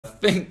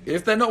think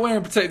if they're not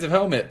wearing protective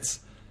helmets,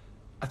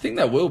 I think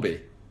there will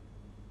be.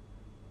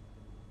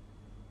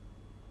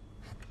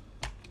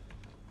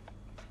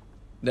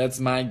 That's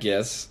my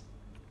guess.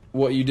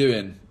 What are you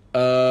doing?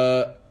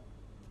 I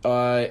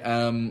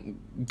am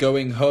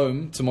going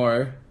home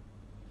tomorrow.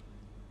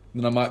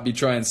 Then I might be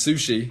trying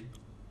sushi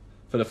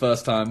for the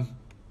first time.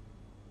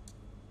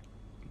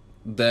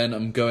 Then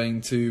I'm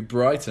going to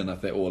Brighton, I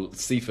think, or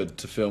Seaford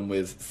to film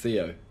with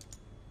Theo.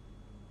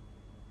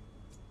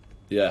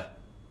 Yeah.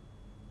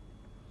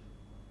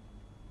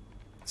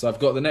 So I've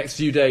got the next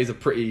few days are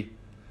pretty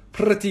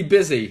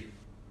busy.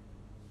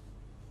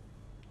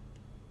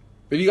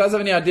 If you guys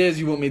have any ideas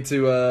you want me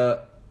to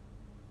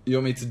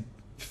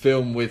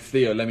film with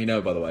Theo, let me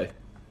know, by the way.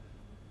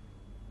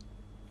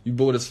 You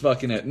bored as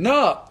fuck, innit?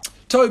 Nah!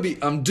 Toby,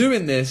 I'm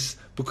doing this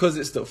because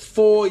it's the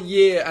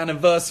 4-year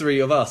anniversary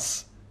of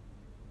us.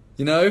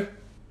 You know?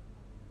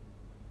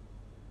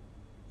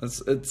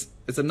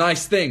 It's a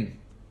nice thing.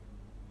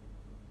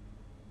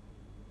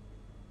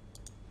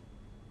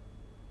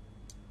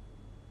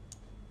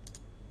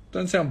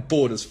 Don't say I'm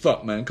bored as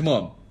fuck, man. Come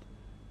on.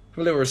 Have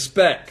a little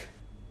respect.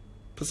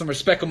 Put some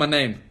respect on my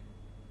name.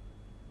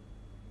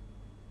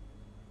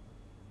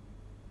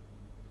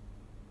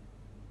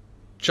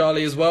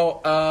 Charlie as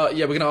well.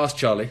 Yeah, we're gonna ask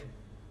Charlie.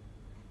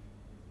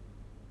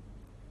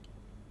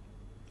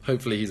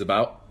 Hopefully he's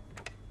about.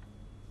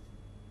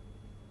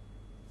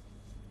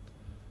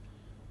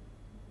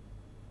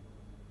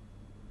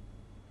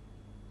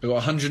 I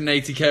got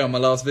 180k on my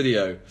last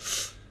video.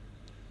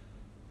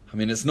 I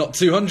mean, it's not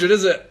 200,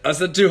 is it? I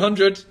said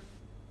 200.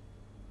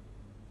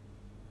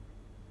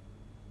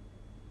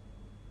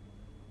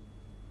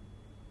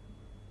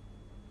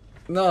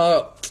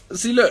 No,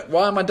 see, look.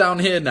 Why am I down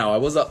here now? I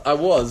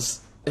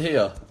was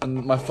here,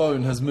 and my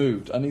phone has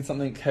moved. I need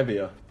something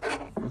heavier.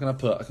 What can I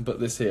put? I can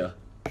put this here,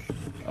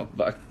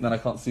 but then I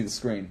can't see the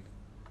screen.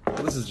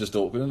 Well, this is just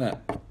awkward, isn't it?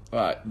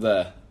 Right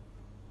there.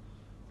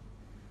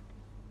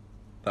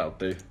 That'll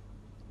do.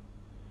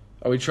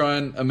 Are we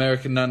trying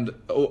American Nando?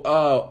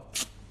 Oh,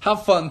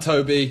 have fun,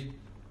 Toby.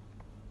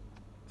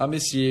 I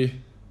miss you.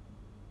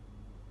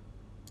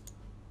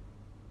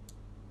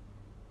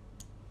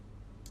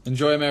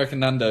 Enjoy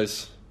American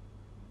Nando's.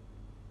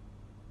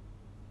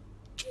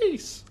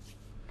 Jeez.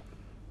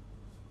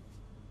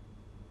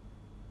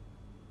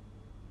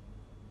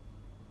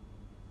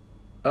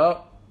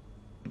 Oh,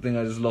 I think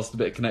I just lost a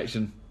bit of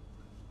connection.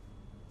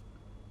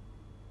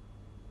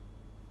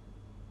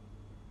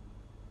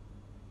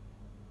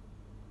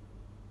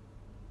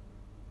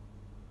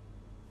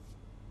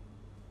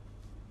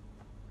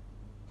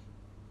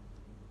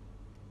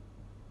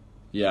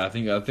 Yeah, I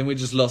think we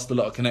just lost a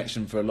lot of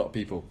connection for a lot of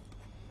people.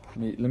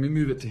 Let me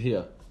move it to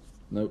here.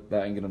 Nope,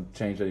 that ain't gonna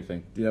change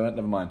anything. You know what?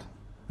 Never mind.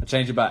 I'll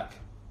change it back.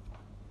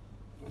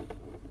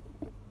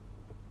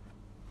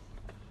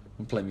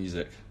 I'll play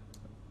music.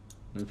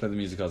 Let me play the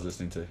music I was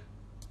listening to.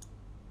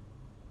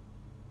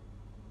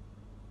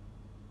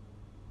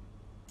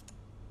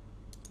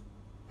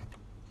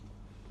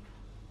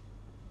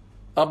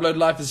 Upload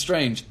Life is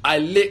Strange. I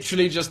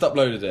literally just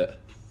uploaded it.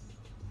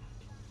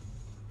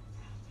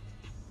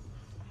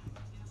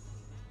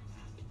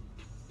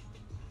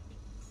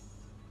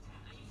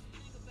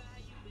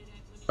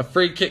 A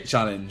free kick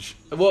challenge.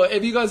 Well,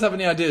 if you guys have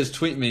any ideas,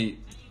 tweet me.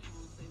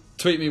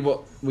 Tweet me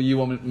what you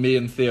want me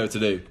and Theo to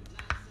do.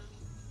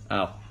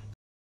 Ow.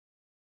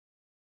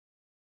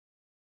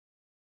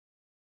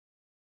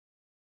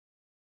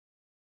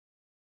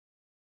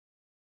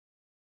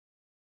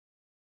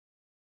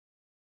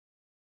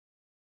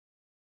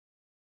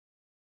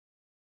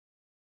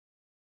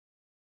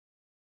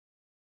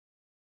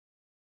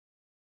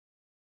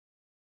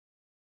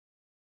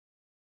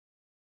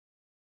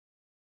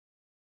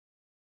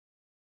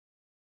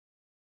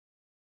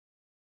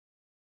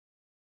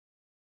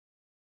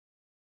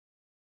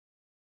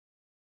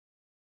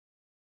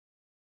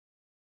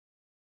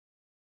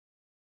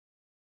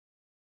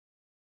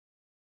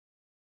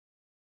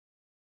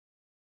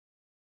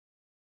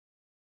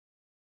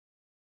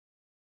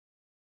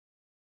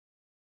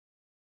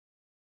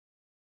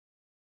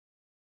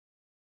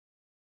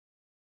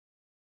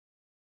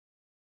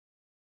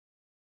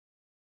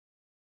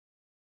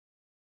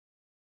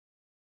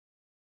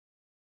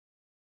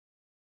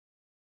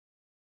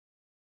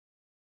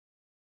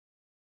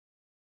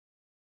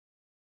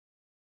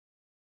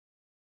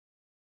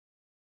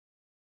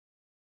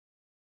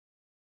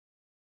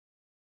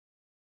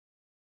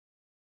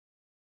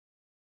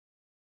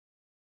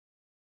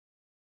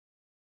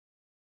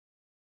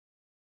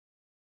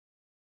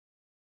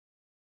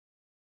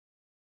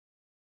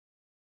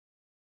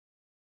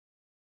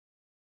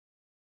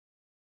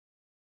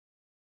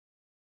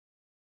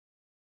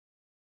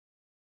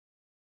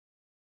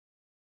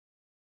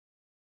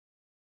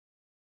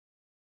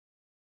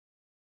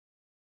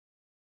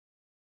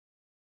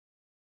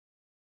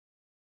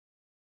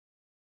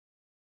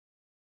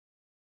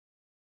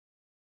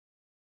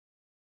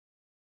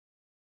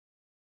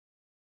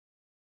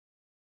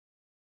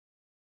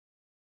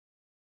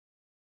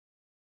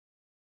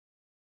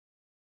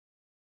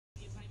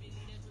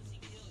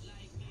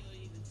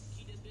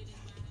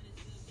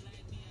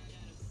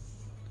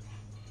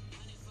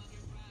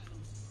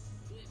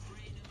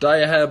 Dye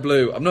your hair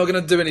blue. I'm not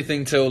gonna do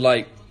anything till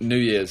like New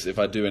Year's if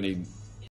I do any